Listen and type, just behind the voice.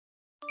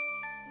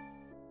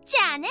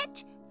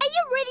Janet, are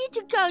you ready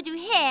to go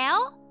to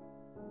hell?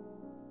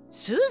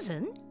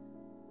 Susan?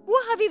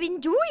 What have you been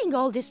doing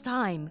all this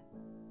time?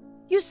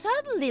 You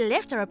suddenly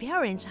left our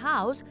parents'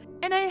 house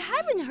and I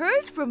haven't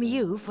heard from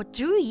you for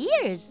 2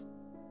 years.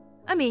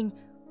 I mean,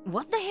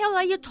 what the hell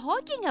are you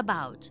talking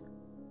about?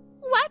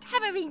 What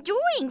have I been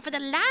doing for the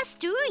last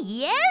 2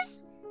 years?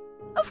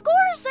 Of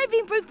course, I've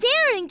been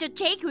preparing to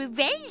take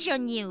revenge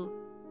on you.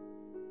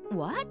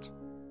 What?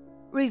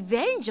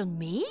 Revenge on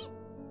me?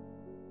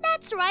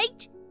 That's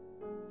right.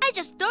 I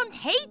just don't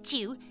hate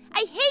you.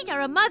 I hate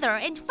our mother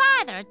and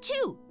father,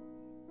 too.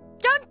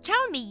 Don't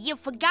tell me you've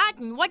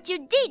forgotten what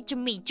you did to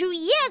me 2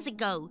 years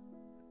ago.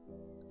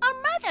 Our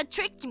mother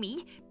tricked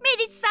me, made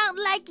it sound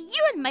like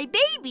you and my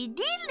baby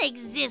didn't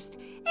exist,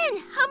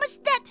 and how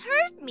much that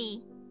hurt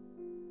me.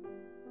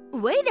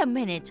 Wait a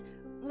minute.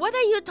 What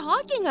are you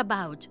talking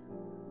about?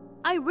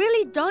 I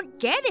really don't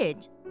get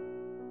it.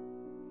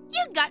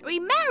 You got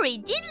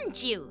remarried,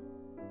 didn't you?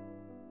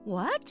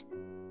 What?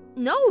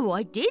 No,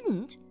 I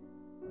didn't.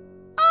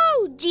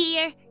 Oh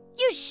dear,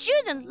 you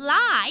shouldn't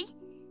lie.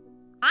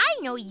 I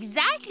know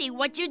exactly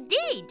what you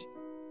did.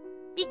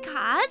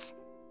 Because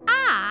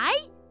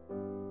I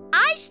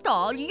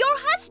stole your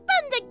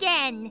husband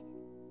again.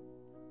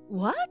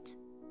 What?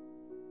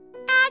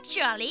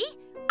 Actually,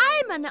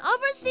 I'm on an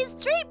overseas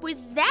trip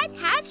with that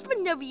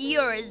husband of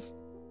yours.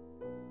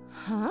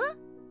 Huh?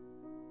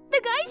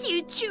 The guys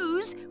you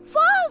choose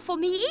fall for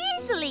me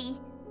easily.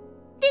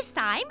 This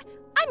time,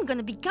 I'm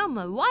gonna become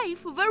a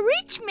wife of a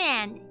rich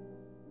man.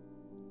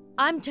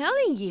 I'm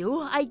telling you,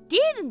 I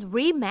didn't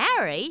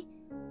remarry.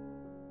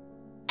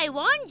 I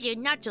warned you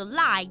not to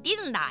lie,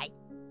 didn't I?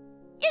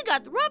 You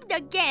got robbed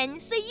again,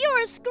 so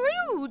you're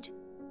screwed.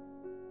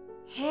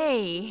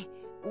 Hey,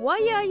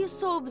 why are you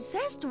so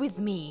obsessed with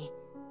me?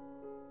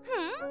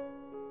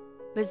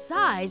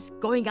 Besides,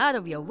 going out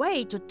of your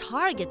way to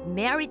target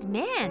married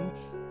men.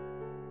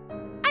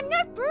 I'm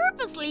not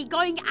purposely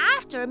going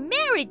after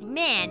married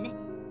men.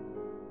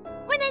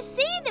 When I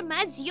see them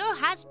as your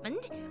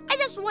husband, I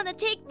just want to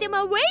take them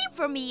away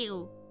from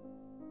you.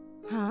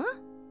 Huh?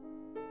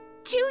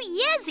 2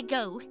 years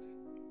ago,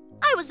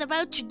 I was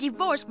about to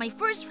divorce my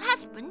first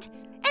husband,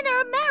 and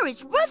our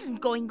marriage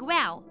wasn't going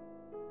well.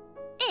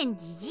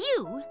 And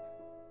you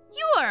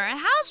are a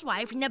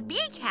housewife in a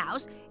big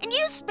house, and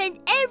you spend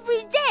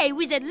every day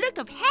with a look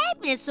of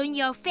happiness on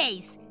your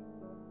face.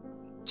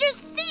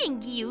 Just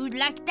seeing you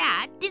like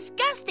that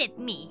disgusted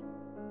me.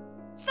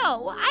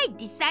 So I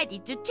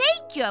decided to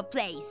take your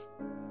place.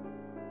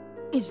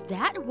 Is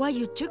that why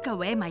you took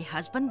away my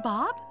husband,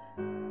 Bob?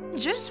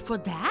 Just for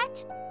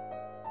that?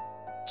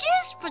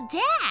 Just for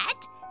that?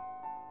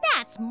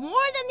 That's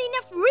more than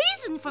enough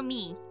reason for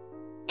me.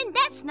 And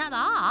that's not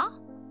all.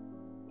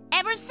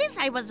 Ever since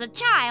I was a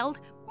child,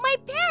 my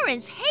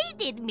parents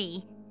hated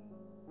me.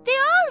 They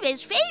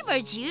always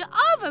favored you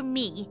over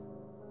me.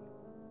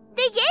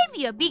 They gave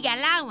you a big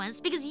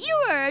allowance because you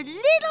were a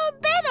little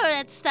better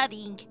at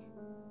studying.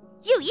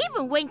 You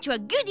even went to a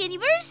good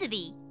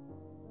university.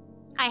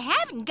 I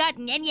haven't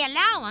gotten any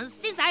allowance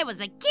since I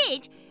was a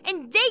kid,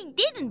 and they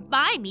didn't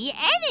buy me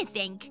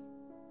anything.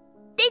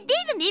 They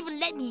didn't even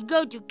let me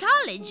go to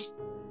college.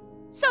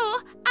 So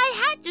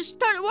I had to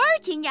start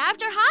working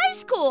after high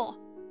school.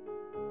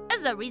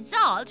 As a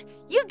result,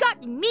 you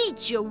got to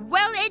meet your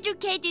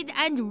well-educated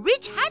and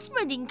rich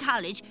husband in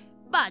college,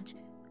 but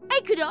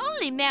I could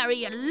only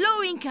marry a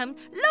low-income,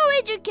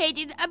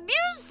 low-educated,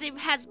 abusive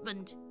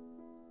husband.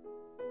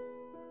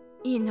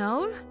 You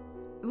know,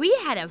 we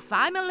had a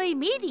family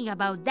meeting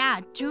about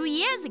that 2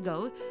 years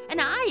ago, and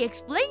I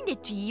explained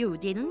it to you,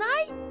 didn't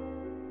I?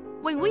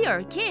 When we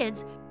were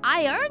kids,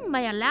 I earned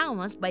my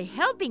allowance by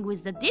helping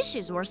with the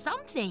dishes or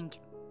something.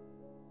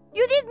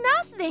 You did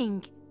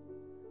nothing.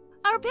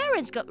 Our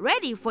parents got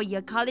ready for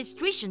your college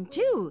tuition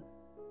too.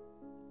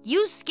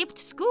 You skipped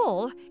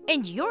school,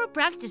 and your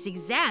practice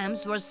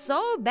exams were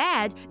so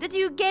bad that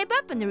you gave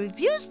up and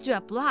refused to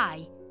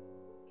apply.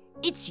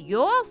 It's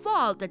your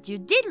fault that you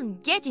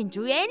didn't get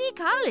into any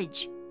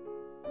college.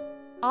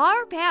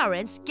 Our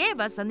parents gave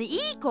us an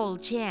equal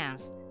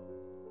chance.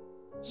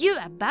 You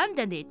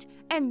abandoned it,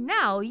 and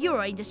now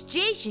you're in the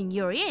situation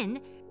you're in,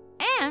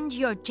 and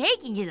you're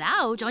taking it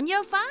out on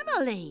your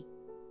family.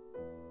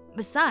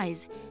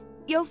 Besides,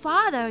 your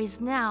father is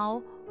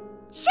now...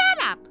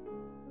 Shut up!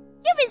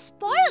 You've been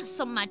spoiled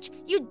so much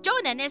you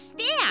don't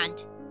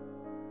understand.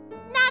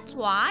 That's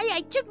why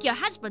I took your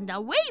husband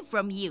away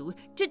from you,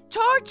 to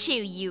torture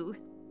you.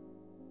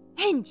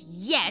 And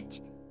yet,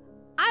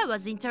 I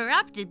was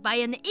interrupted by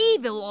an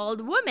evil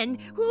old woman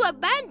who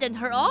abandoned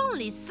her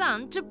only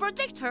son to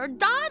protect her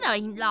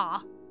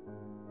daughter-in-law.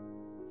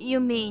 You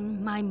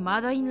mean my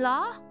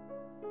mother-in-law?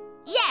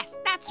 Yes,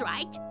 that's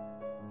right.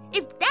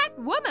 If that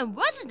woman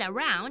wasn't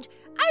around,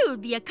 I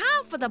would be a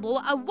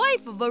comfortable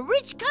wife of a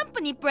rich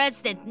company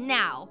president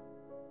now.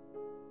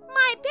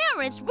 My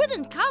parents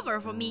wouldn't cover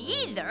for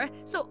me either,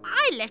 so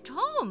I left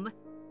home.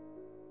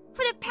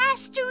 For the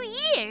past 2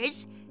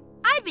 years,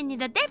 I've been in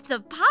the depth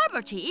of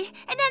poverty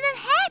and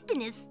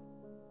unhappiness.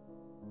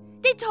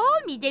 They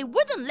told me they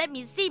wouldn't let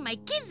me see my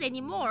kids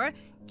anymore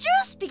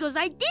just because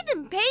I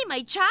didn't pay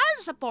my child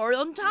support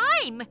on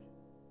time.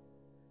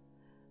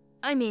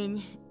 I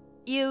mean,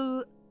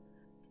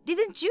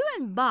 didn't you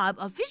and Bob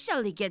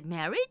officially get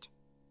married?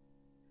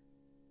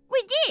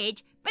 We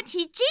did, but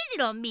he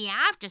cheated on me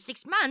after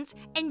 6 months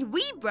and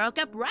we broke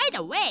up right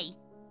away.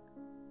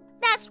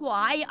 That's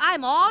why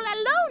I'm all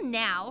alone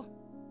now.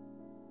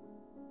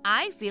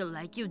 I feel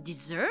like you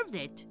deserved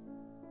it.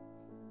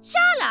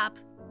 Shut up!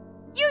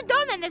 You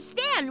don't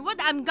understand what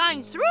I'm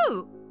going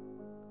through.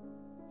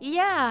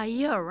 Yeah,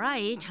 you're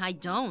right, I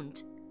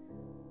don't.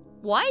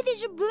 Why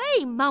did you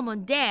blame Mom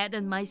and Dad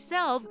and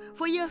myself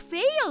for your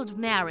failed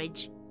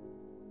marriage?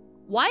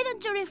 Why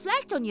don't you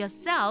reflect on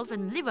yourself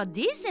and live a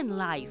decent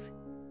life?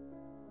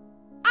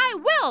 I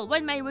will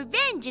when my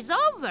revenge is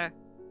over.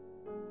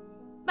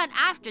 But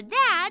after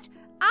that,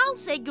 I'll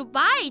say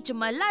goodbye to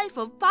my life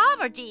of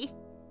poverty.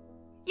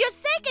 Your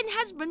second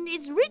husband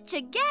is rich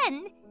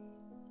again,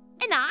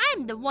 and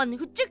I'm the one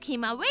who took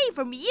him away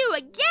from you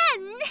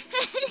again.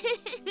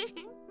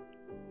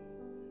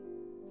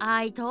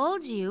 I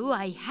told you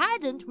I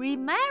hadn't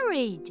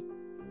remarried.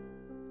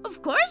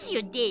 Of course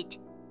you did.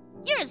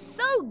 You're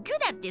so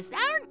good at this,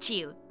 aren't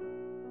you?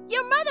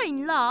 Your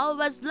mother-in-law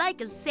was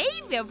like a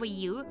savior for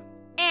you,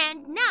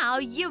 and now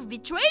you've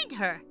betrayed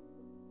her.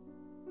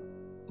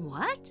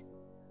 What?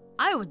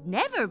 I would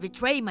never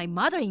betray my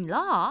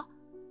mother-in-law.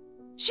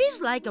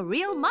 She's like a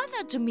real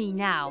mother to me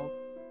now.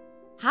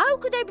 How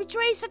could I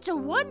betray such a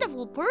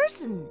wonderful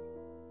person?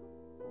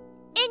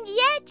 And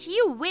yet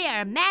you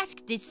wear a mask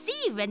to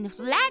deceive and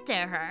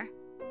flatter her.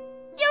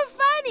 You're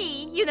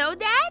funny, you know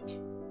that?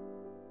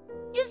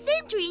 You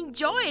seem to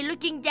enjoy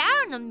looking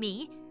down on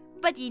me,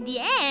 but in the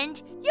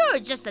end, you're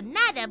just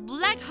another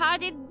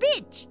black-hearted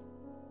bitch.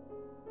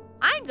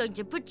 I'm going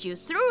to put you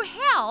through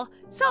hell,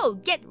 so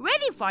get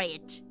ready for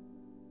it.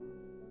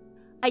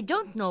 I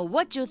don't know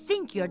what you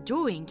think you're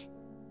doing,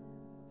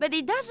 but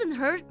it doesn't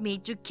hurt me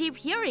to keep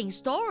hearing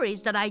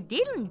stories that I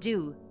didn't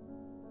do.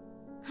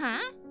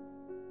 Huh?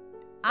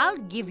 I'll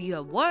give you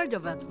a word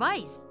of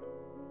advice.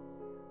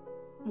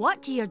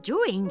 What you're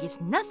doing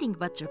is nothing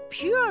but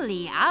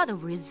purely out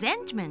of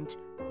resentment.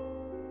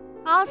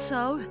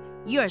 Also,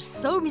 you're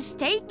so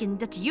mistaken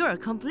that you're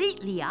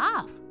completely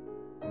off.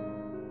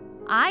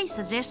 I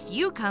suggest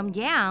you calm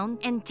down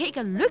and take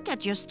a look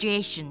at your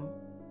situation.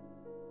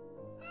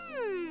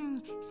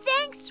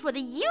 Thanks for the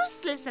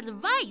useless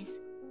advice.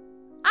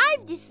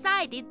 I've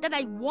decided that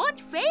I won't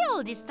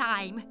fail this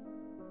time.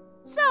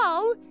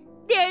 So,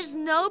 there's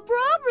no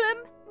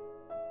problem.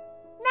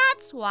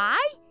 That's why.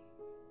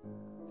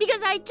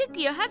 Because I took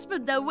your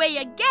husband away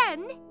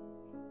again.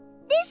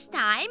 This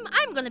time,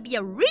 I'm gonna be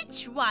a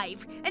rich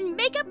wife and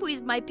make up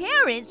with my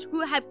parents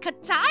who have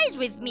cut ties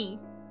with me.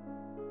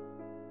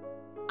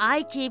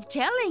 I keep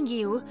telling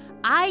you,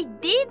 I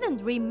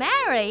didn't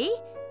remarry.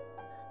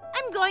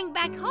 I'm going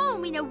back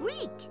home in a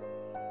week.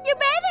 You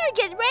better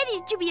get ready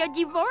to be a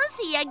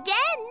divorcee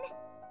again.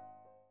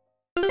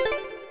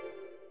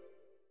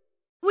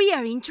 We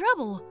are in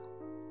trouble.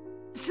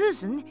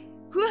 Susan,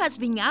 who has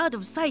been out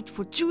of sight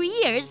for 2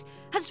 years,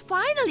 has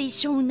finally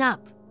shown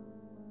up.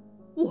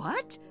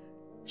 What?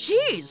 She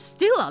is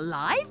still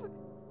alive?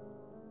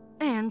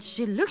 And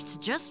she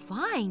looked just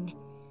fine.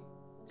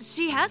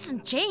 She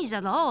hasn't changed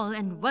at all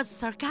and was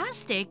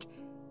sarcastic.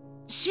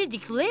 She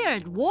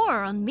declared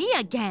war on me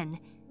again.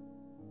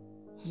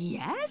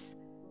 Yes?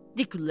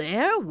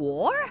 Declare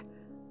war?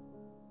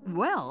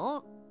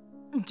 Well,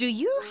 do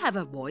you have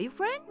a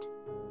boyfriend?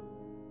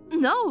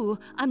 No,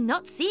 I'm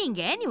not seeing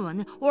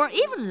anyone or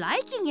even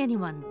liking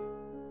anyone.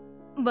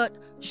 But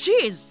she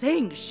is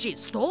saying she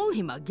stole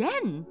him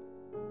again.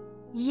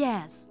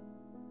 Yes.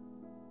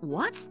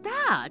 What's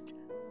that?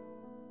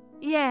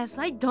 Yes,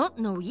 I don't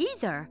know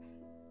either.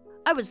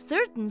 I was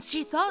certain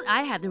she thought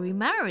I had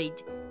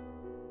remarried.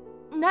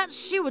 That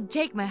she would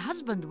take my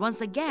husband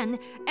once again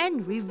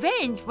and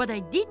revenge what I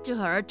did to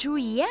her 2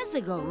 years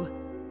ago.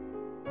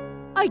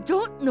 I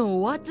don't know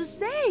what to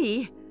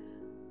say.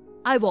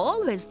 I've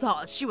always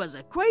thought she was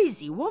a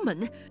crazy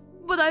woman,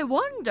 but I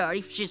wonder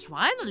if she's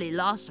finally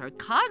lost her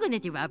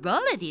cognitive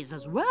abilities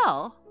as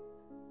well.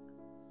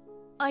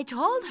 I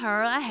told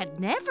her I had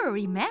never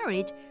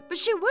remarried, but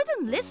she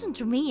wouldn't listen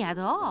to me at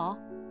all.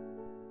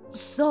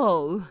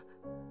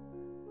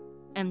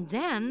 And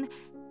then,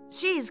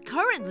 she is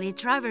currently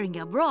traveling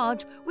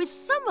abroad with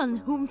someone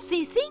whom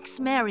she thinks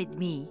married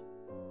me.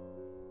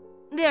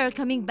 They're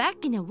coming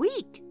back in a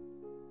week.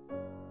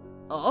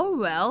 Oh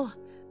well,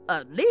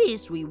 at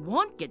least we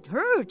won't get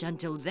hurt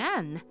until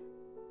then.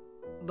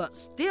 But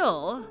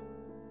still...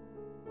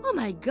 Oh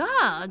my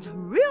God,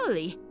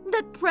 really?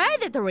 That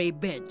predatory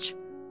bitch!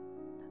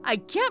 I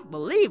can't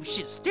believe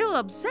she's still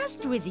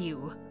obsessed with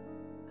you.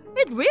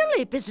 It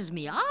really pisses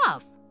me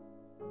off.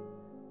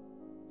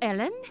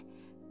 Ellen,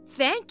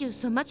 thank you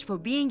so much for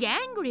being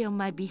angry on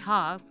my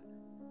behalf.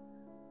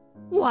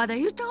 What are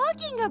you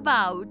talking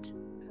about?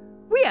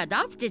 We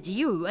adopted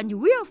you and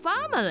we're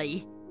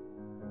family.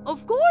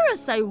 Of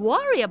course I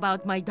worry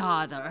about my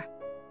daughter.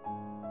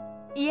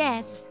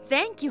 Yes,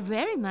 thank you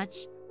very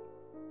much.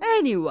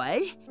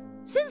 Anyway,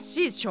 Since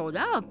she's showed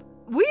up,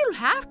 we'll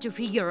have to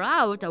figure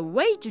out a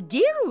way to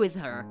deal with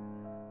her.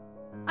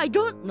 I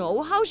don't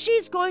know how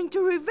she's going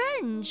to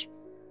revenge.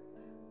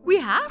 We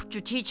have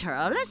to teach her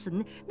a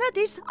lesson that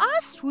it's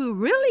us who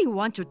really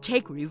want to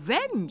take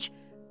revenge.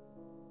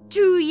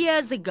 2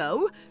 years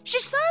ago, she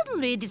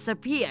suddenly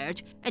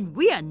disappeared, and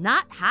we are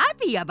not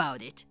happy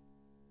about it.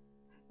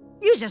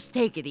 You just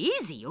take it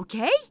easy,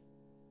 okay?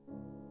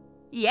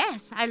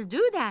 Yes, I'll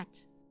do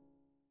that.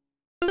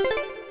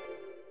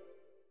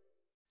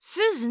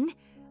 Susan,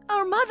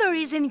 our mother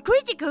is in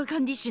critical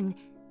condition.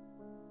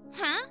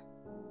 Huh?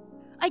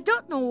 I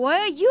don't know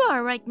where you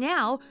are right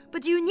now,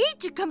 but you need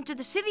to come to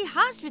the city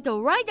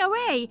hospital right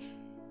away.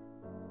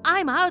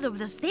 I'm out of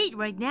the state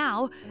right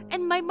now,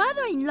 and my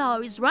mother-in-law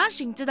is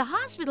rushing to the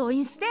hospital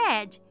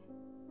instead.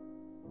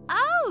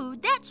 Oh,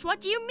 that's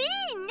what you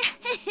mean.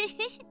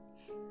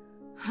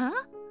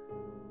 Huh?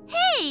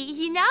 Hey,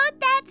 you know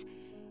that?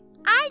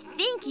 I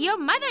think your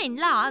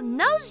mother-in-law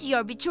knows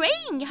you're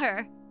betraying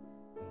her.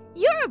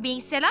 You're being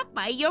set up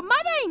by your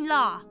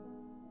mother-in-law.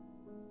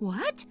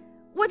 What?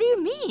 What do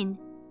you mean?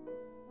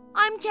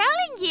 I'm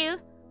telling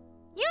you.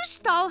 You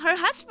stole her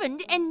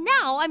husband and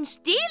now I'm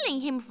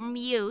stealing him from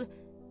you.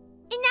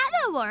 In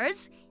other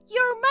words,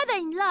 your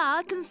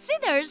mother-in-law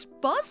considers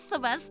both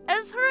of us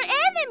as her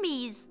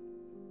enemies.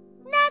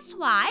 That's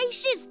why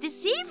she's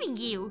deceiving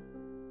you.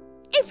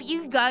 If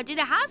you go to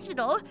the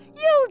hospital,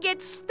 you'll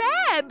get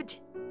stabbed.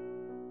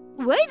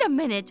 Wait a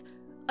minute.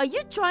 Are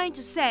you trying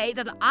to say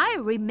that I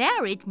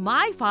remarried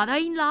my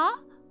father-in-law?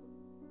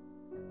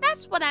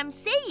 That's what I'm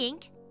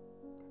saying.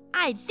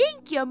 I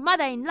think your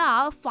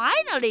mother-in-law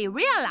finally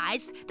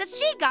realized that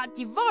she got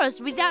divorced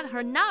without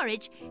her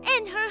knowledge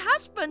and her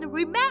husband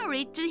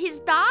remarried to his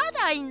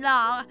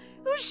daughter-in-law,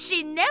 who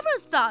she never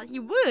thought he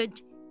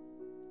would.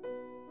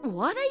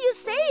 What are you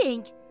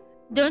saying?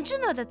 Don't you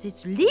know that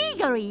it's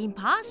legally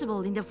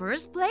impossible in the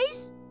first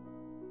place?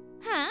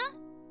 Huh?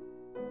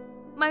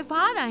 My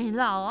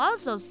father-in-law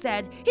also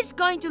said he's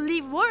going to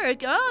leave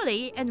work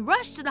early and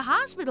rush to the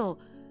hospital.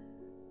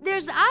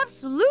 There's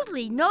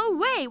absolutely no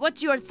way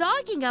what you're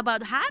talking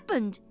about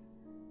happened.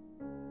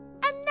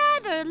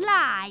 Another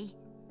lie.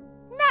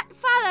 That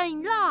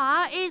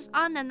father-in-law is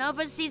on an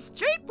overseas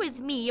trip with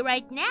me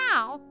right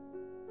now.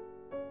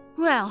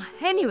 Well,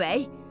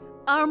 anyway,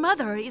 our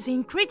mother is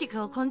in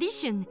critical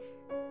condition.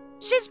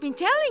 She's been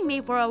telling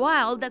me for a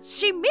while that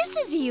she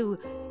misses you,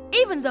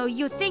 even though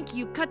you think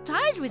you cut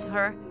ties with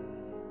her.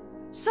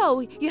 So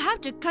you have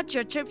to cut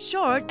your trip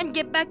short and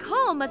get back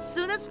home as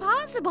soon as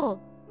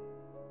possible.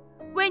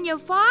 When your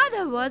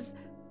father was...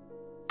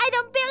 I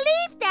don't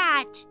believe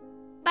that.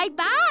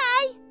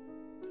 Bye-bye.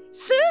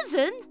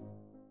 Susan!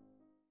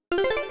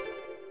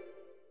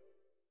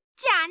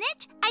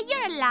 Janet, are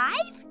you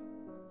alive?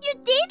 You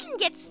didn't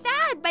get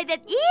stabbed by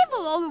that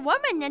evil old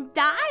woman and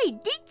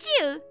died, did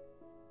you?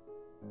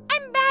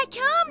 I'm back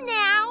home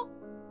now.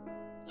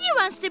 He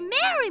wants to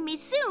marry me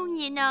soon,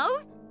 you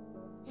know.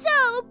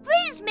 So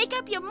please make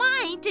up your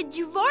mind to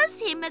divorce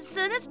him as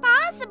soon as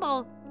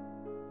possible.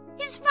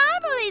 His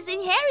family's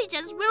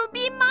inheritance will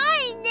be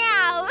mine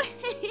now.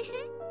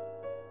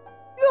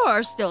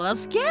 You're still a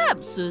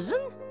scab,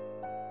 Susan.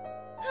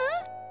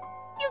 Huh?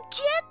 You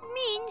can't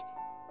mean...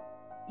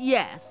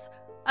 Yes,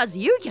 as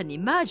you can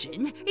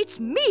imagine, it's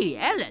me,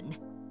 Ellen.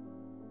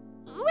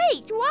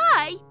 Wait,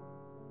 why?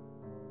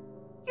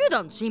 You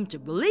don't seem to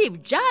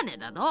believe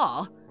Janet at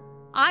all.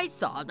 I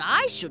thought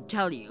I should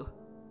tell you.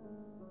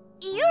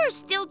 You're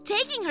still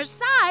taking her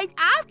side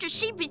after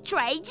she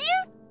betrayed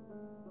you?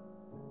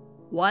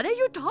 What are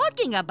you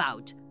talking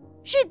about?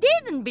 She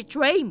didn't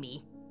betray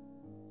me.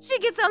 She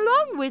gets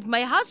along with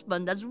my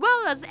husband as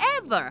well as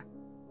ever.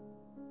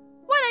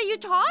 What are you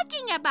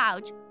talking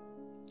about?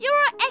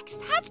 Your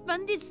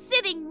ex-husband is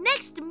sitting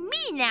next to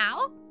me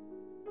now.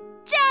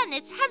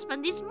 Janet's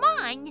husband is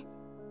mine.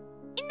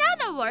 In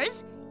other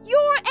words,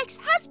 your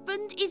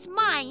ex-husband is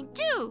mine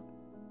too.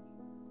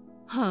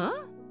 Huh?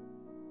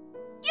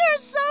 You're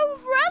so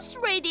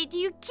frustrated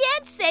you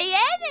can't say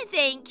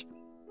anything.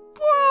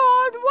 Poor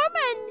old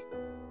woman.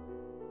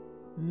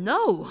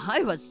 No,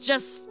 I was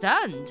just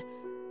stunned.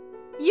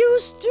 You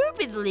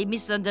stupidly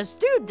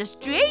misunderstood the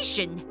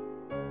situation.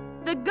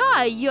 The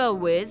guy you're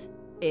with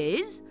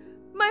is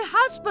my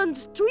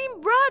husband's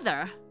twin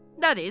brother.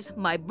 That is,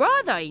 my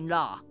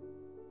brother-in-law.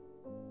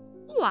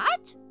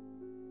 What?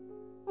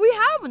 We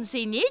haven't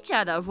seen each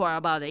other for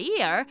about a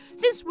year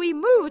since we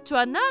moved to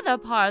another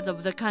part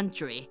of the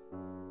country.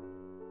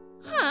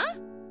 Huh?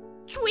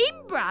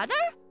 Twin brother?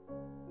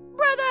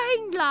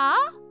 Brother-in-law?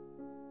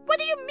 What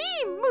do you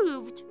mean,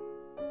 moved?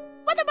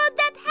 What about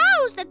that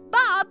house that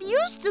Bob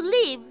used to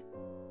live?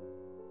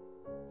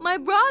 My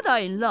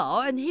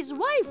brother-in-law and his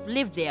wife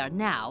live there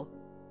now.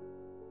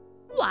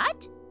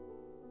 What?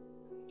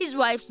 His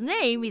wife's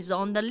name is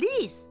on the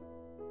lease.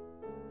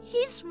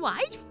 His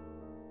wife?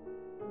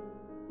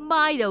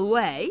 By the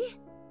way,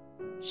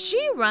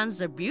 she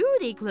runs a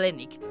beauty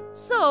clinic,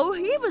 so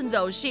even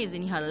though she's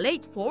in her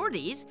late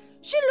 40s,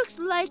 she looks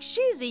like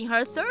she's in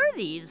her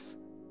 30s.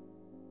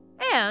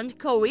 And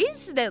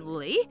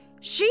coincidentally,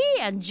 She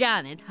and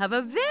Janet have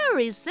a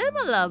very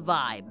similar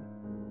vibe.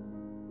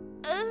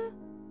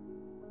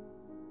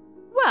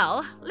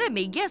 Well, let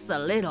me guess a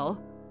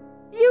little.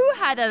 You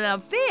had an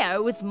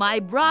affair with my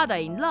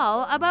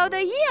brother-in-law about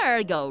a year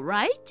ago,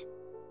 right?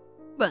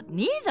 But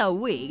neither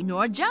we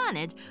nor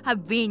Janet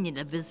have been in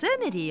the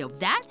vicinity of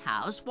that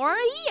house for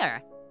a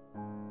year.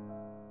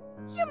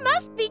 You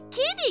must be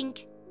kidding.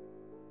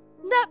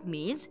 That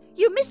means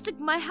you mistook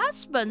my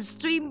husband's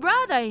twin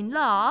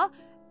brother-in-law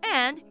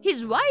and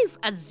his wife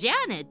as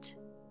Janet.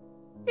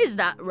 Is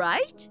that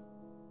right?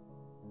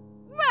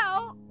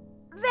 Well,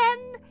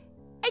 then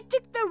I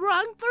took the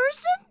wrong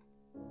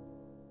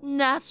person?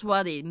 That's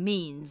what it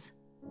means.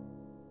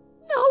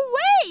 No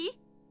way!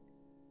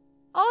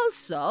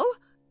 Also,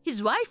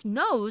 his wife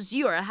knows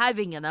you are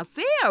having an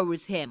affair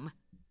with him.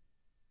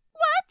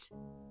 What?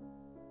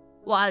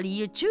 While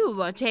you two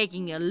were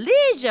taking a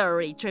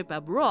leisurely trip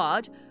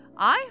abroad,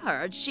 I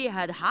heard she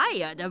had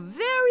hired a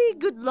very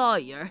good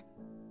lawyer.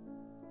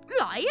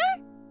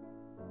 Lawyer?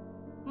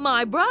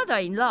 My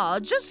brother-in-law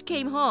just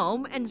came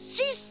home and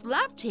she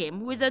slapped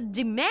him with a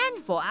demand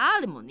for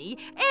alimony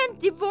and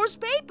divorce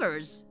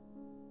papers.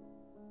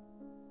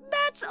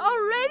 That's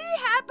already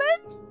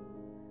happened?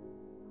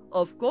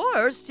 Of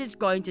course, she's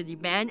going to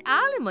demand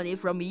alimony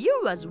from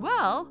you as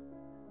well.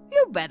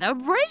 You better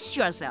brace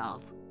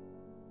yourself.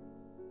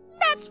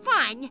 That's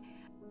fine.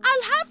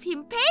 I'll have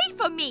him pay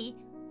for me.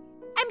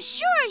 I'm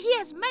sure he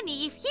has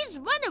money if he's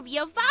one of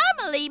your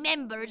family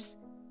members.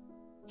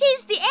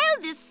 He's the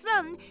eldest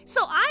son,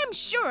 so I'm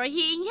sure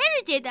he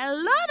inherited a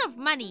lot of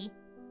money.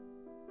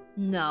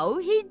 No,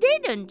 he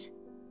didn't.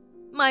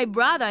 My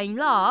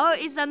brother-in-law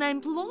is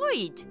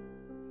unemployed.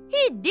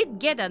 He did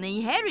get an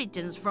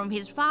inheritance from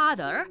his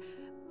father,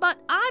 but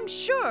I'm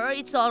sure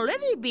it's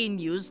already been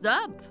used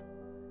up.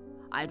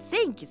 I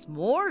think it's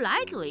more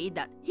likely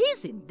that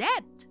he's in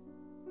debt.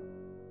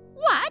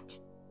 What?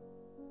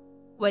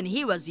 When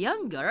he was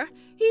younger,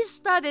 he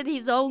started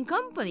his own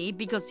company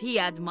because he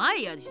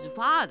admired his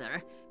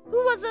father,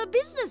 who was a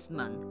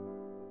businessman.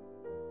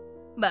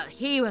 But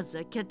he was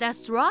a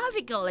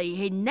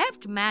catastrophically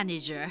inept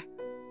manager.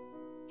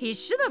 He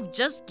should have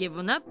just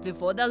given up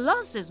before the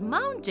losses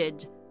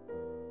mounted.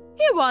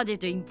 He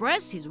wanted to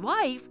impress his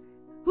wife,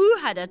 who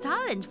had a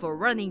talent for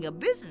running a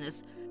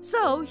business,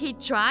 so he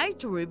tried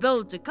to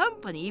rebuild the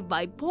company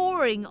by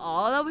pouring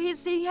all of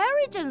his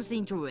inheritance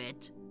into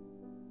it.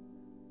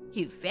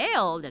 He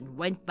failed and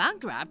went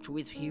bankrupt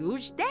with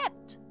huge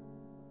debt.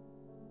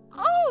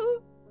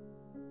 Oh!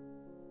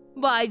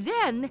 By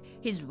then,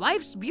 his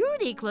wife's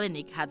beauty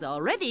clinic had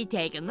already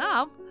taken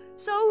off,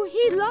 so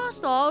he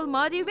lost all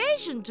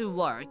motivation to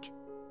work.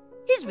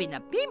 He's been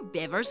a pimp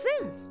ever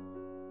since.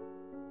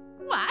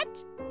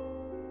 What?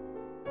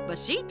 But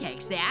she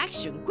takes the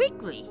action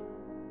quickly.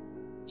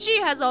 She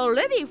has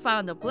already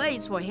found a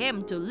place for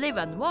him to live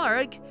and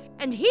work,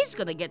 and he's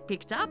gonna get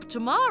picked up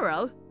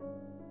tomorrow.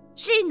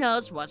 She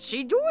knows what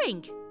she's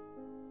doing.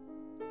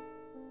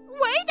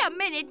 Wait a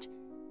minute!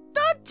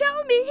 Don't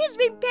tell me he's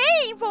been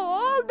paying for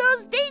all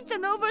those dates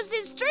and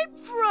overseas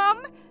trips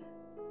from...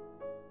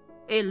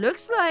 It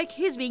looks like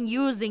he's been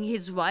using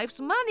his wife's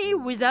money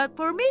without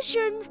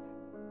permission.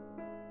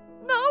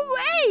 No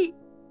way!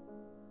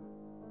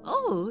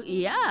 Oh,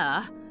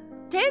 yeah.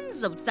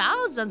 Tens of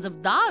thousands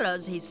of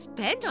dollars he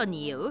spent on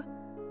you.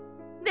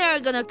 They're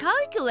gonna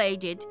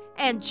calculate it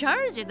and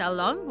charge it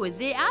along with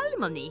the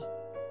alimony.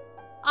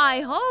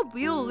 I hope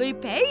you'll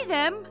repay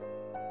them.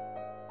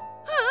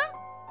 Huh?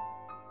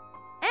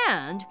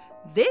 And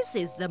this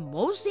is the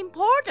most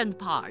important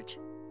part.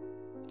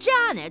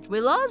 Janet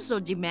will also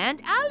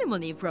demand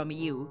alimony from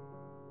you.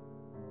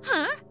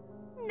 Huh?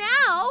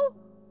 Now?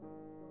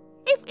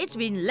 If it's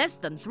been less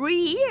than 3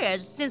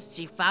 years since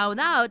she found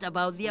out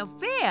about the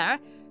affair,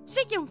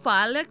 she can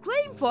file a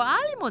claim for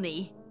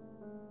alimony.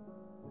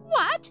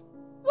 What?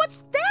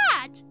 What's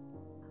that?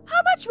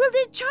 How much will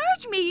they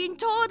charge me in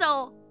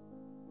total?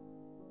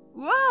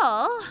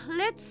 Well,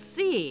 let's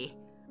see.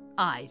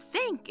 I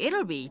think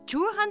it'll be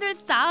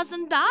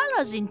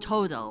 $200,000 in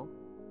total.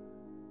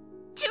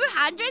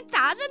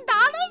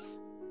 $200,000?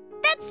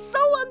 That's so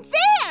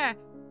unfair!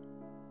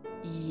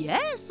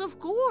 Yes, of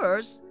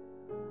course.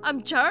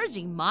 I'm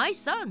charging my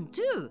son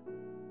too.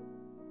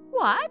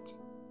 What?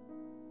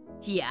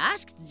 He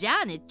asked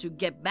Janet to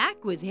get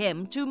back with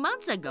him 2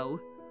 months ago.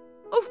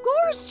 Of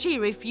course she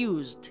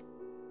refused.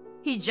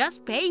 He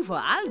just paid for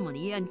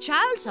alimony and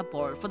child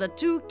support for the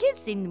 2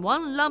 kids in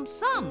one lump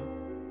sum.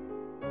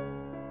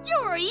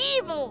 You're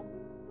evil!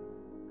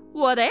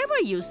 Whatever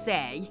you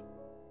say,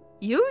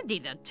 you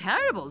did a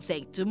terrible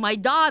thing to my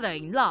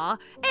daughter-in-law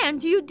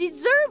and you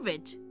deserve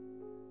it.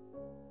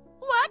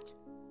 What?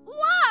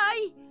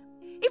 Why?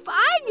 If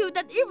I knew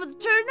that it would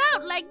turn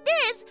out like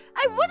this,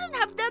 I wouldn't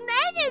have done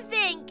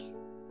anything.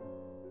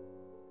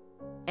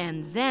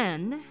 And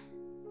then,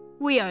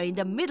 we are in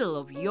the middle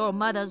of your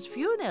mother's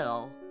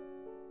funeral.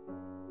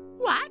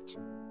 What?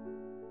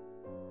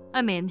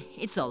 I mean,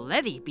 it's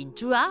already been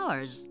 2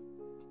 hours.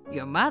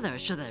 Your mother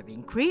should have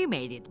been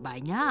cremated by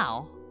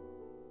now.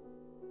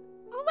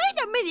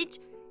 Wait a minute.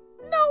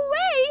 No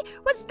way!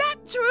 Was that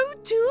true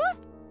too?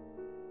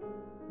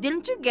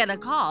 Didn't you get a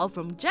call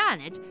from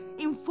Janet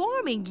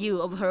informing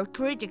you of her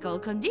critical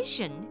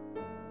condition?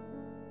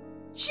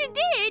 She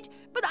did,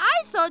 but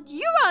I thought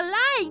you were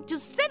lying to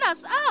set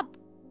us up.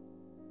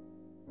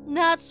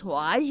 That's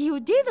why you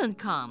didn't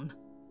come.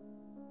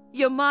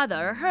 Your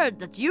mother heard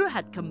that you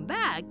had come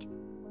back.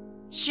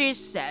 She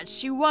said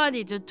she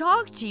wanted to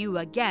talk to you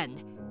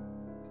again.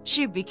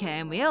 She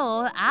became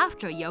ill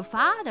after your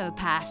father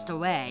passed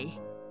away.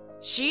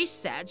 She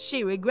said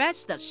she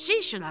regrets that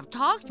she should have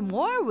talked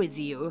more with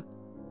you.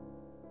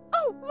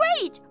 Oh,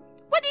 wait!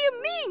 What do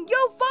you mean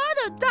your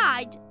father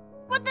died?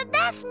 What did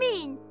that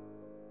mean?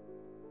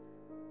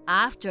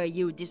 After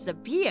you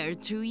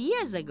disappeared 2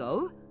 years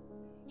ago,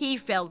 he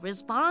felt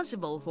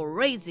responsible for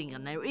raising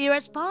an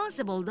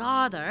irresponsible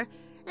daughter,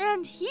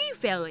 and he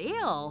fell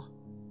ill.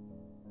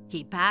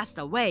 He passed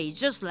away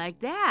just like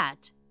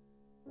that.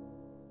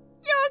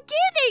 You're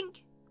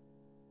kidding!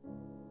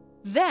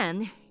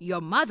 Then,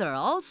 your mother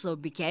also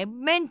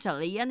became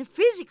mentally and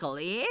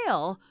physically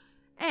ill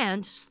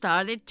and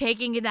started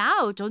taking it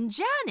out on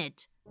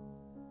Janet.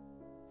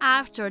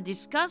 After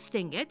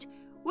discussing it,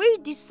 we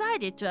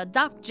decided to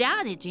adopt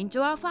Janet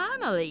into our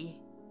family.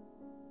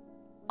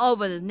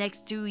 Over the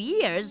next 2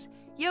 years,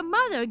 your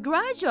mother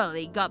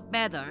gradually got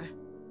better.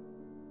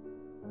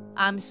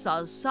 I'm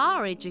so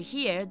sorry to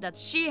hear that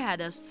she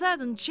had a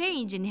sudden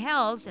change in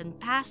health and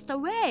passed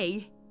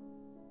away.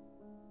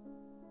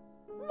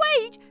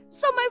 Wait,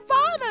 so my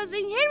father's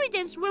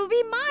inheritance will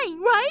be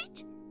mine,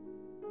 right?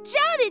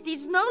 Janet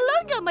is no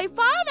longer my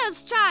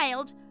father's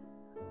child.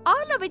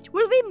 All of it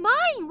will be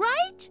mine,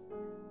 right?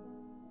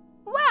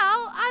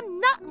 Well, I'm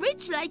not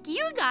rich like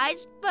you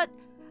guys, but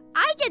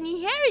I can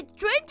inherit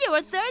 $20,000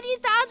 or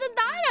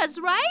 $30,000,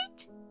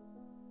 right?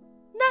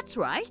 That's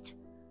right.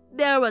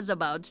 There was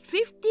about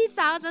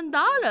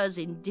 $50,000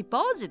 in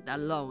deposit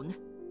alone.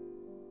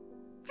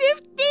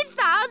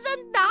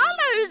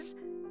 $50,000!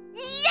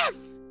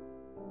 Yes!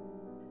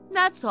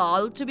 That's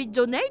all to be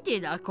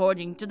donated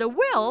according to the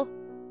will.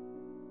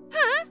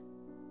 Huh?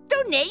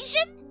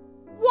 Donation?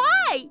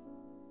 Why?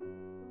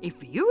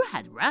 If you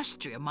had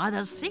rushed to your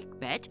mother's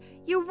sickbed,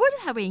 you would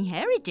have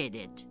inherited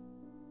it.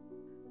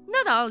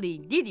 Not only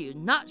did you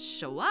not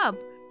show up,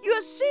 you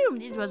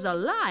assumed it was a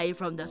lie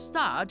from the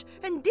start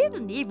and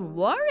didn't even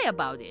worry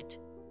about it.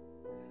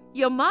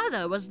 Your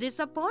mother was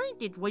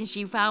disappointed when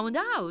she found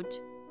out.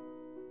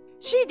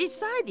 She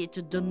decided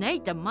to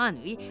donate the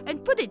money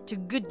and put it to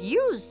good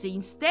use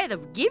instead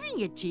of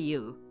giving it to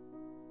you.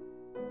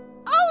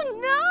 Oh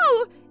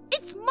no!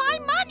 It's my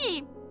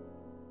money!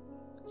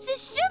 She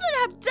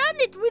shouldn't have done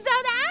it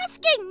without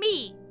asking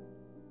me!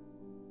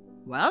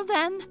 Well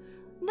then,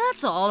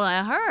 that's all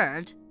I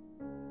heard.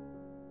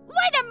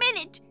 Wait a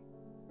minute!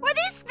 What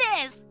is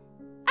this?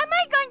 Am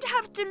I going to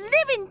have to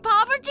live in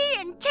poverty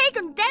and take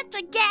on debt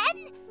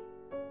again?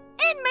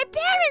 And my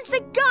parents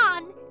are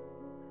gone!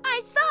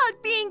 I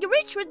thought being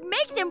rich would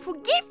make them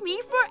forgive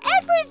me for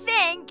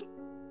everything!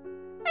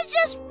 I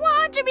just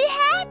want to be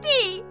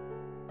happy!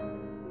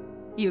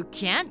 You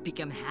can't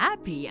become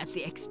happy at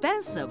the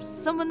expense of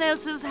someone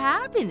else's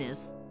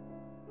happiness.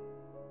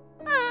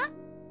 Huh?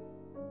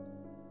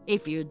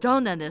 If you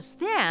don't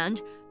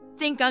understand,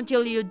 think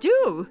until you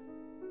do.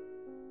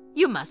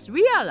 You must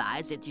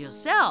realize it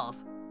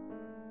yourself.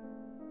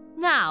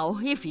 Now,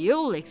 if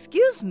you'll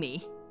excuse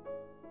me.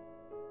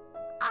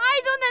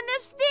 I don't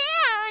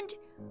understand.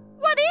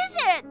 What is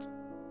it?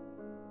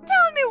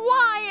 Tell me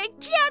why I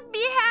can't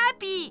be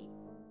happy.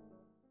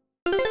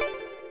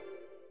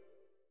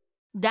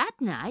 That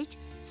night,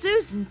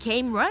 Susan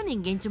came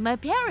running into my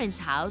parents'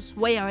 house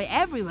where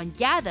everyone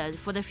gathered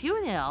for the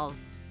funeral.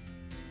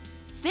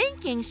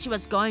 Thinking she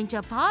was going to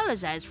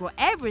apologize for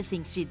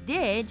everything she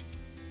did,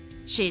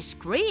 she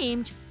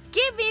screamed,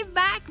 "Give me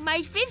back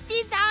my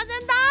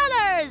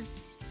 $50,000!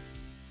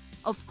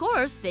 Of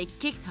course, they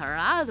kicked her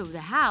out of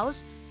the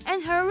house,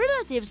 and her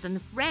relatives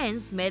and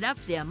friends made up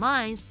their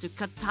minds to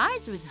cut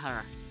ties with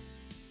her.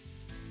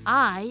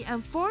 I,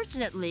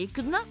 unfortunately,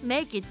 could not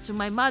make it to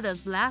my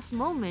mother's last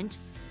moment,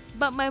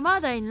 but my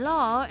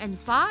mother-in-law and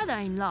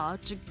father-in-law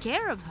took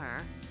care of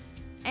her,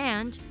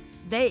 and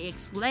they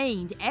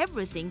explained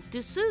everything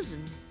to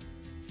Susan.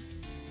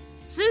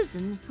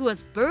 Susan, who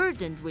was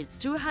burdened with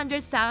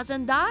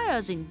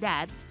 $200,000 in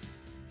debt,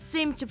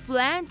 seemed to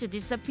plan to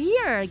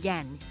disappear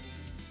again.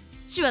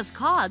 She was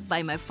caught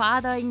by my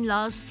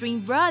father-in-law's twin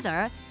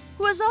brother,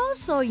 who was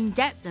also in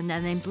debt and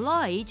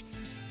unemployed,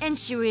 and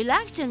she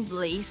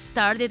reluctantly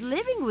started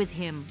living with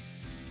him.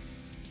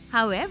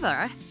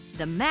 However,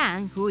 the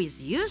man, who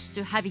is used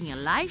to having a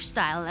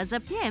lifestyle as a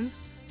pimp,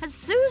 has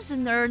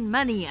Susan earn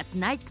money at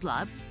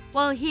nightclub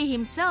while he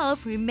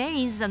himself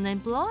remains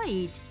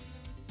unemployed.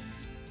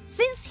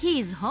 Since he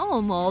is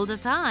home all the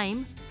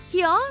time,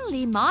 he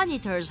only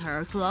monitors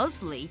her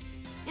closely,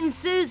 and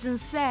Susan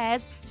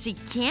says she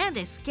can't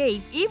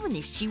escape even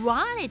if she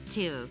wanted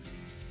to.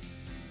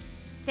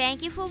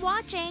 Thank you for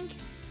watching.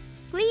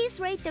 Please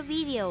rate the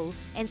video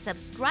and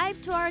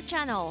subscribe to our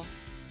channel.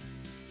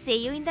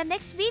 See you in the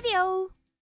next video.